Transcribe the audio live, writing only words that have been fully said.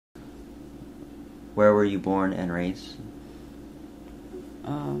Where were you born and raised?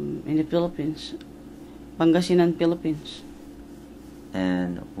 In the Philippines. Pangasinan, Philippines.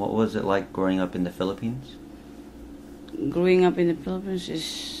 And what was it like growing up in the Philippines? Growing up in the Philippines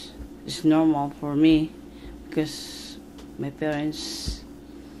is normal for me because my parents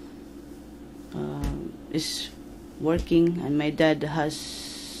is working and my dad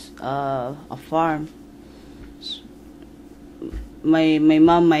has a farm. My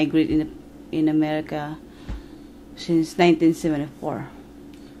mom migrated in America since 1974.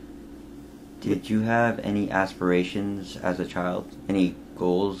 Did you have any aspirations as a child? Any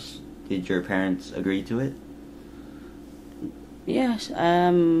goals? Did your parents agree to it? Yes,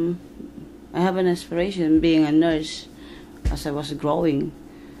 I have an aspiration being a nurse. As I was growing,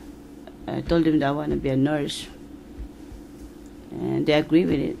 I told them that I want to be a nurse, and they agree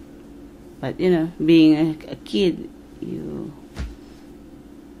with it. But being a kid,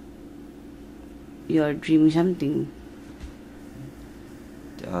 you're dreaming something.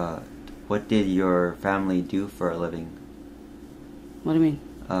 What did your family do for a living? What do you mean?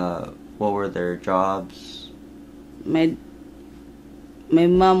 What were their jobs? My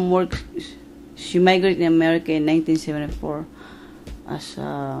mom works. She migrated in America in 1974 as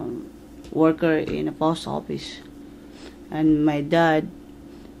a worker in a post office, and my dad,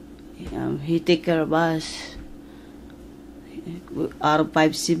 he take care of us. Out of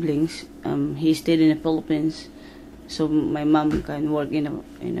 5 siblings, he stayed in the Philippines, so my mom can work in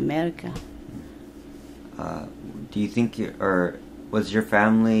America. Do you think was your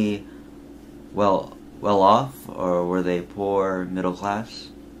family well off, or were they poor, middle class?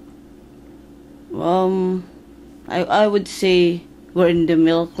 I would say we're in the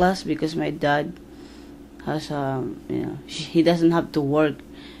middle class because my dad has he doesn't have to work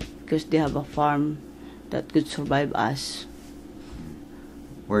because they have a farm that could survive us.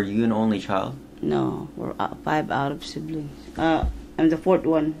 Were you an only child? No, we're 5 out of siblings. I'm the 4th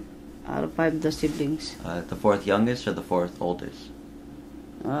one out of 5 the siblings. The 4th youngest or the 4th oldest?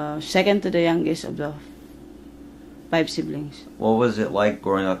 Second to the youngest of the 5 siblings. What was it like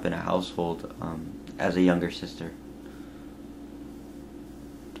growing up in a household as a younger sister?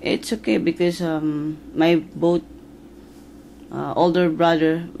 It's okay because my both older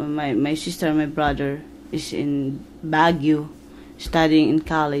brother, my sister and my brother is in Baguio studying in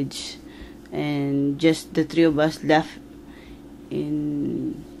college, and just the 3 of us left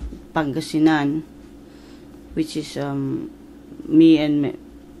in Pangasinan, which is me and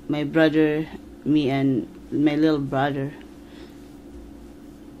my brother, me and my little brother.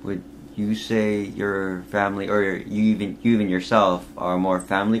 Would you say your family, or you even yourself, are more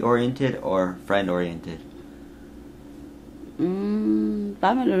family oriented or friend oriented?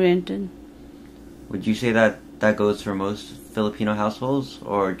 Family oriented. Would you say that goes for most Filipino households,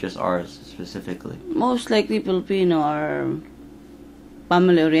 or just ours specifically? Most likely Filipino are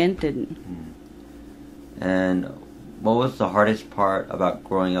family oriented. And what was the hardest part about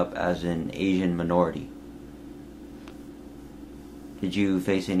growing up as an Asian minority? Did you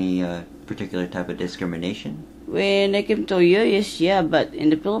face any particular type of discrimination? When I came to US, yeah, but in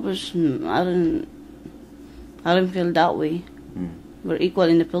the Philippines, I don't feel that way. We're equal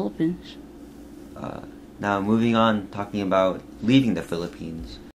in the Philippines. Now, moving on, talking about leaving the Philippines.